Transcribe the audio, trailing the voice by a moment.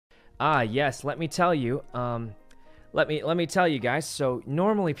Ah, yes. Let me tell you. Let me tell you guys. So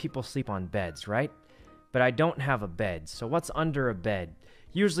normally people sleep on beds, right? But I don't have a bed. So what's under a bed?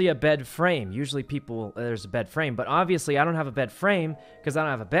 Usually a bed frame. Usually there's a bed frame. But obviously I don't have a bed frame because I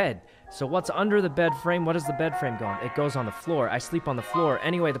don't have a bed. So what's under the bed frame? What does the bed frame go on? It goes on the floor. I sleep on the floor.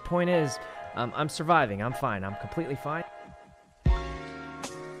 Anyway, the point is, I'm surviving. I'm fine. I'm completely fine.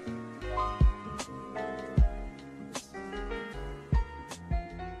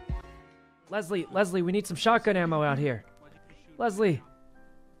 Leslie, we need some shotgun ammo out here. Leslie.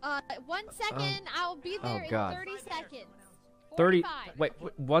 1 second. I'll be there in 30 seconds. 30. 45. Wait,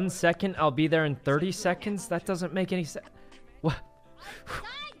 1 second. I'll be there in 30 seconds. That doesn't make any sense. What?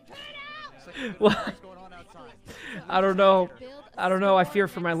 What? I don't know. I fear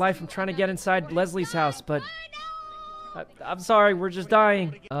for my life. I'm trying to get inside Leslie's house, but I'm sorry. We're just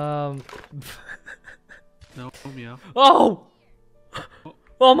dying. No, meow. Oh!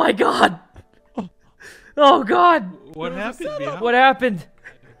 Oh my God! Oh God! What happened, meow? What happened?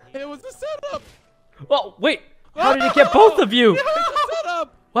 It was a setup. Oh wait! How did it get both of you? It was a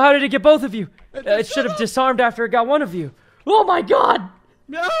setup. Well, how did it get both of you? It should have disarmed after it got one of you. Oh my God!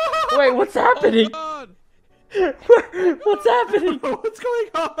 No! Wait, what's happening? Oh, What's happening? what's going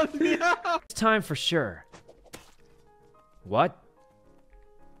on? Meow. It's time for sure. What?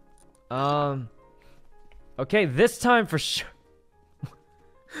 Okay, this time for sure.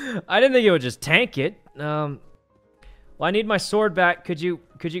 I didn't think it would just tank it. Well, I need my sword back. Could you,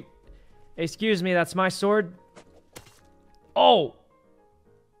 excuse me, that's my sword? Oh!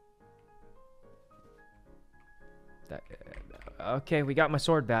 Okay, we got my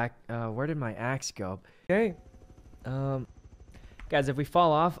sword back. Where did my axe go? Okay. Guys, if we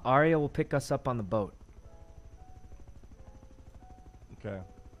fall off, Arya will pick us up on the boat. Okay.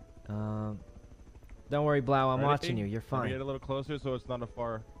 Don't worry, Blau. I'm Ready? watching you. You're Let fine. me get a little closer so it's not a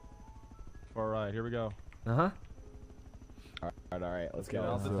far ride. Here we go. Uh-huh. All right. Let's Get go.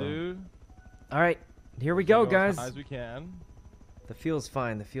 altitude. All right. Here we go, guys. As high as we can. The fuel's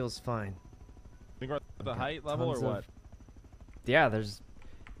fine. The fuel's fine. Think we're at the height level or Tons what? of- Yeah, there's...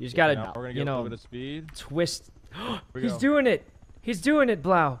 You just Now gotta, we're gonna you get a little know, bit of speed. twist. we He's go. doing it. He's doing it,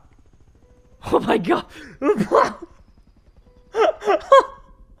 Blau. Oh my God. Blau.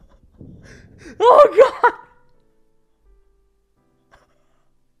 Oh God.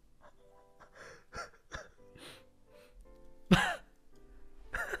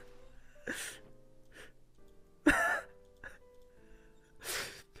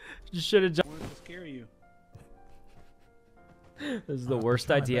 You should have jumped. I wanted to scare you. This is the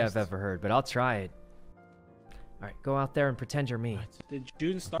worst idea I've ever heard, but I'll try it. All right, go out there and pretend you're me. Did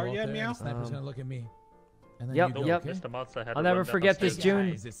June start yet, meow? Sniper's gonna look at me. And then Yep, you go, yep. okay? Mr. Monster had I'll to never run down forget the this, stairs June.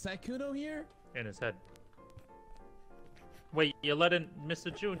 Guys, is Sykkuno here? in his head. Wait, you're letting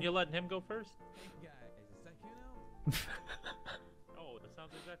Mr. June? You're letting him go first? Hey guys, is Sykkuno? Oh, that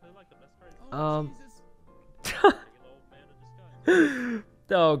sounds exactly like him. That's crazy. Oh, Jesus. Regular old man in disguise.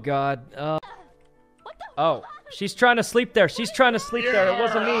 Oh God. Oh, she's trying to sleep there. She's trying to sleep there. It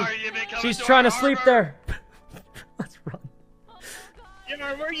wasn't me. She's trying to sleep there. Let's run.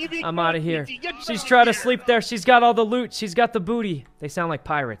 I'm out of here. She's trying to sleep there. She's got all the loot. She's got the booty. They sound like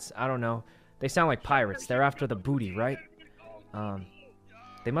pirates. I don't know. They sound like pirates. They're after the booty, right?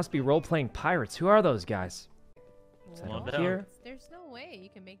 They must be role-playing pirates. Who are those guys? Is that Well, up down. here? There's no way you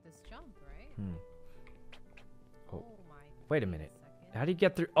can make this jump, right? Hmm. Oh my. Wait a minute. second. How do you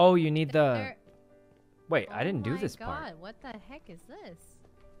get through? Oh, you need the... There- Wait, I didn't do Oh my this God, part. what the heck is this?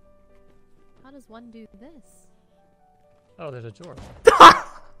 How does one do this? Oh, there's a door.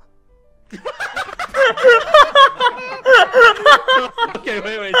 Okay,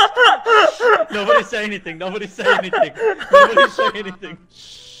 wait. Nobody say anything. Nobody say anything. Nobody say anything.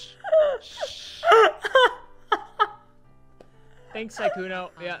 Thanks, Sykkuno.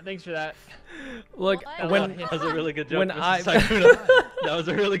 Yeah, thanks for that. Look, Well, when... That was a really good joke. when Mr. I- Sykkuno. That was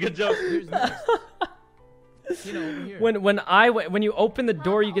a really good joke. Here's next. You know, over here. When you open the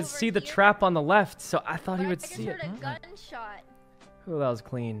door, you can over see the here. trap on the left. So I thought he I would just see heard it. a gunshot. Oh, that was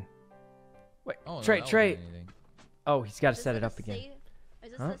clean. Wait, Oh, no, Trey, that Trey. wasn't anything. Oh, he's got to Is set this it a up again. safe-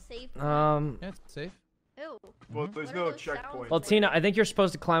 Is this Huh? a safe? Yeah, it's safe. Ew. Well, there's What are no those checkpoint. sounds Well, like? Tina, I think you're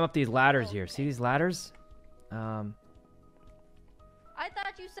supposed to climb up these ladders Oh, here. okay. See these ladders? I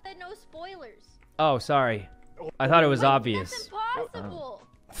thought you said no spoilers. Oh, sorry. I thought it was Like, obvious. That's impossible.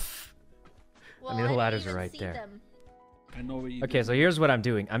 Well, I mean, the didn't ladders even are right see there. them. I know what you Okay, do. so here's what I'm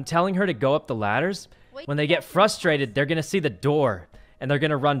doing. I'm telling her to go up the ladders. Wait, When they get that's frustrated, they're gonna see the door, and they're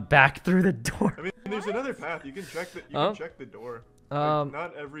gonna run back through the door. I mean, there's another path. You can check the Huh? door. Um,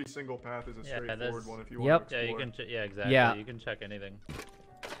 Like, not every single path is a Yeah, straightforward there's- one if you Yep. want to Yeah, explore. you can. Yeah, exactly. Yeah. You can check anything.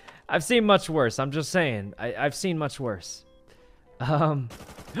 I've seen much worse. I'm just saying. I've seen much worse.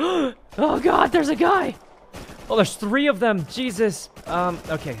 Oh God, there's a guy. Oh, there's 3 of them. Jesus.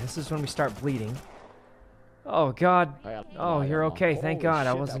 Okay, this is when we start bleeding. Oh God. Oh, you're okay. Thank God.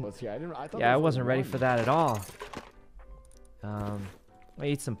 I wasn't. Yeah, I wasn't ready for that at all. Let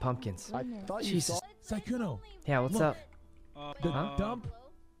me eat some pumpkins. Jesus. Sykkuno, Yeah, what's Look. up? the Huh? dump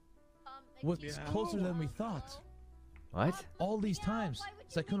was Yeah. closer than we thought. What? All these times.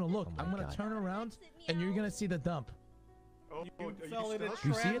 Sykkuno, look, Oh my I'm gonna God. turn around and you're gonna see the dump. Oh, You are fell in a stuck?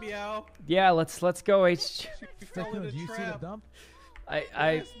 You see trap, it? meow. Yeah, let's go. H. You fell in Sykkuno, a do you see the trap. dump?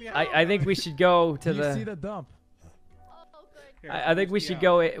 I think we should go to Do you see the. the dump? Here, I think we here's should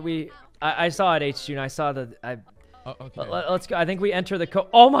meow. go. I saw it, H. June. I saw the. Oh, okay. Let's go. I think we enter the.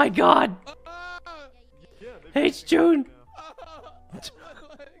 Oh my God. Yeah, they've H. June.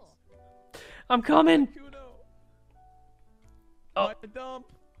 I'm coming. Oh. My dump.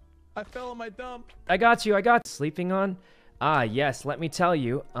 I fell in my dump. I got you. Sleeping on? Ah, yes. Let me tell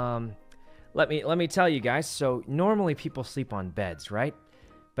you. Let me tell you guys. So normally people sleep on beds, right?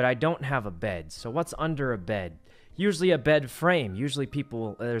 But I don't have a bed. So what's under a bed? Usually a bed frame. Usually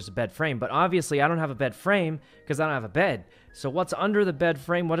there's a bed frame. But obviously I don't have a bed frame because I don't have a bed. So what's under the bed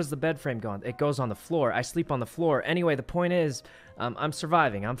frame? What does the bed frame go on? It goes on the floor. I sleep on the floor. Anyway, the point is, I'm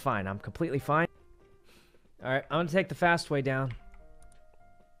surviving. I'm fine. I'm completely fine. All right, I'm gonna take the fast way down.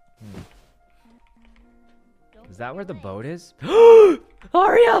 Is that where the boat is?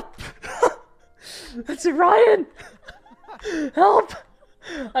 Hurry up! That's Ryan! Help!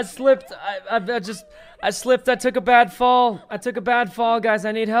 I slipped. I slipped. I took a bad fall. Guys.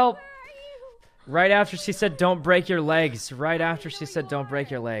 I need help. Right after she said, don't break your legs. I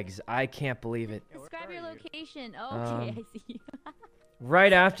can't believe it. Describe your location. Oh, okay, I see you.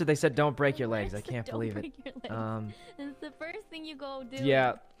 Right after they said, don't break your legs. I can't believe it. It's the first thing you go do.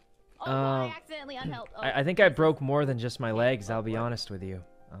 Yeah. Oh, no, I accidentally unhelped. Oh, I think I broke more than just my legs, I'll be honest with you.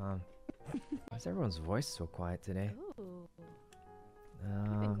 Why is everyone's voice so quiet today? Ooh.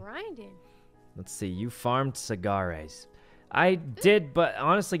 Been grinding. Let's see, you farmed cigares. I did, but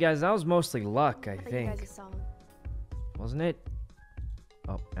honestly, guys, that was mostly luck, I You guys think. are solid. Wasn't it?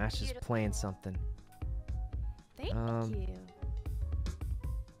 Oh, Ash is playing something. Thank you.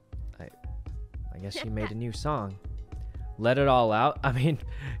 I guess she made a new song. Let it all out. I mean,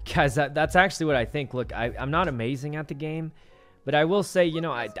 guys, that's actually what I think. Look, I'm not amazing at the game, but I will say, you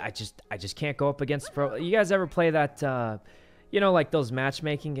know, I just can't go up against pro. You guys ever play that, you know, like those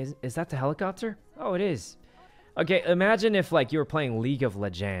matchmaking? Is that the helicopter? Oh, it is. Okay, imagine if like you were playing League of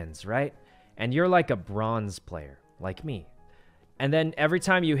Legends, right? And you're like a bronze player, like me. And then every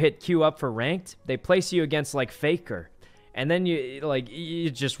time you hit queue up for ranked, they place you against like Faker. And then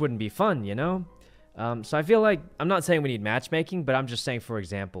it just wouldn't be fun, you know? So I feel like, I'm not saying we need matchmaking, but I'm just saying, for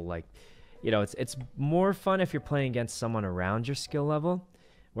example, like, you know, it's more fun if you're playing against someone around your skill level,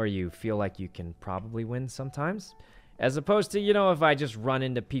 where you feel like you can probably win sometimes. As opposed to, you know, if I just run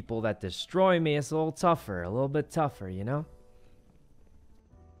into people that destroy me, it's a little bit tougher, you know?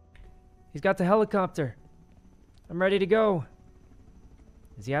 He's got the helicopter. I'm ready to go.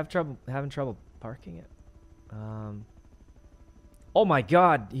 Does he having trouble parking it? Oh my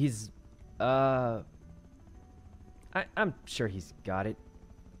God, he's, I'm sure he's got it.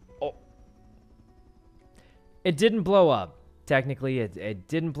 Oh. It didn't blow up. Technically, it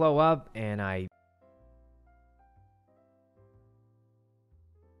didn't blow up, and I...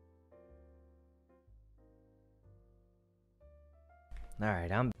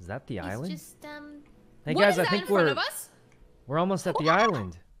 Alright, is that the island? It's just, Hey What guys, is I that think in front of us? we're almost at the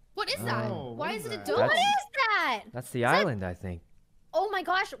island. What is that? Oh, Why is it a that? dome? What is that? That's the island, I think. Oh my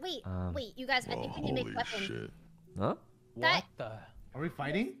gosh! Wait, Um, wait, you guys! I think we need to make weapons. Huh? That Are we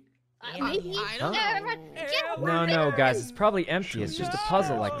fighting? maybe. I don't Yeah, know. everyone- get No, no, weapons! guys, it's probably empty. It's just a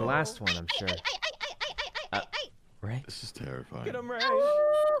puzzle like the last one, I'm sure. Ray? This is terrifying. Get him, Ray.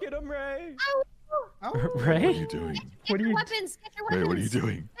 Ow! Get him, Ray. Oh, What are Ray? you doing? Get your weapons! Get your weapons! Ray, what are you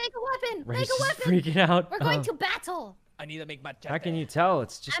doing? Make a weapon! Ray's Make a just weapon! freaking out. We're going to battle! I need to make my How can you tell?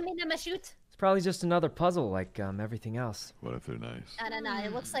 It's just, I'm in a shoot. it's probably just another puzzle like everything else. What if they're nice? No.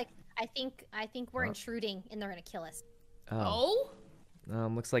 It looks like I think we're Oh. intruding and they're gonna kill us. Oh. Oh?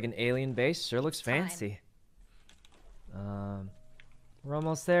 Looks like an alien base. Sure looks Time. fancy. We're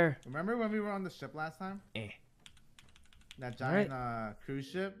almost there. remember when we were on the ship last time? Eh. That giant cruise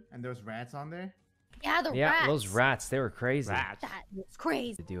ship, and there was rats on there. Yeah, the Yeah, rats. those rats, they were crazy. That was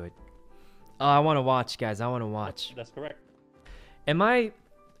crazy. To do it. Oh, I want to watch, guys. I want to watch. That's correct.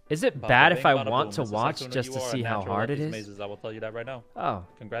 Is it Bada bad bing, if I bada want to boom. Mr. watch Sykkuno, just you to are a see how natural hard at it these is? mazes, I will tell you that right now. Oh.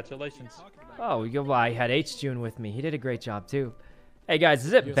 Congratulations. Oh, well, I had H. June with me. He did a great job, too. Hey guys,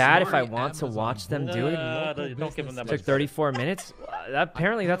 is it You're bad if I sorry, want to Amazon watch them do it? Don't give them that Took much. 34 minutes.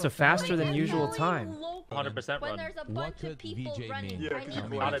 Apparently, that's a faster than usual time. 100% When run. there's a What bunch could of people VJ running, mean? I need Tell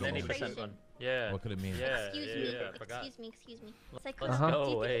me Not what an it any means. percent run. Yeah. What could it mean? Yeah. Excuse yeah, me. yeah, I forgot. Excuse me. Let's Sykkuno, Uh-huh. do go you think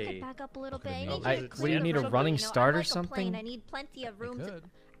I away. could back up a little bit? I Okay, need no. you What to do clear you the need, a room, running you know? start I'm or like a something? plane. I need plenty of I room to. could.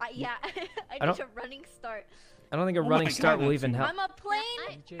 Yeah, I I need don't- a running start. I don't think a Oh running my start God, will that's even help. I'm a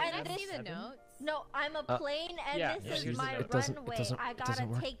plane, Can I and see this. the notes? No, I'm a plane, and yeah, this here's is the my note. It doesn't- it runway. doesn't- I it gotta doesn't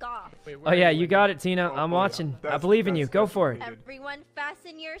work. take off. Wait, Oh where yeah, are you got it, Tina. Oh, I'm boy, watching. I that's- believe in you. that's Go for it. definitely Everyone,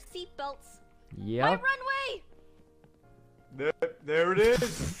 fasten your seatbelts. My Yep. runway. There it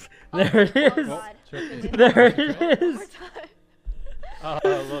is. There it Oh is. God. There it is. More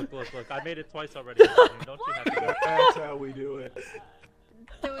time. Look. I made it twice already. Don't you have to do it? That's how we do it.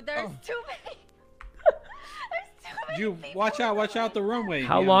 Dude, there's too many. There's too many. You people watch out the runway.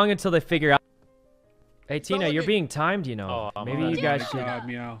 How Meow. long until they figure out? Hey Tina, you're looking. being timed, you know. Oh, I'm Maybe not. you guys Oh should. my God,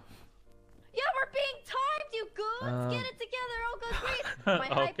 meow. Yeah, we're being timed, you goons. Get it together. Oh, good grief.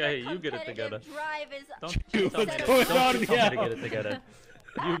 My Okay, you get it hyper-competitive together. Drive is Don't What's set going of- on you tell me to here? get it together.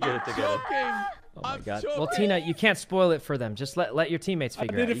 You get it together. Oh my I'm god. joking. Well, Tina, you can't spoil it for them. Just let your teammates I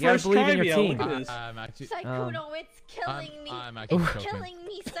figure did it out. it You gotta first believe in time, your yeah, team. look at this. I'm actually. Sykkuno, it's killing me. I'm It's actually joking. killing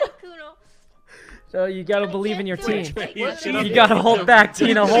me, Sykkuno. So you gotta believe in your can't do team. it. You gotta hold back,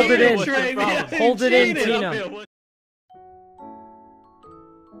 Tina. Hold it in. Trey, yeah, Hold it in, cheated. Tina.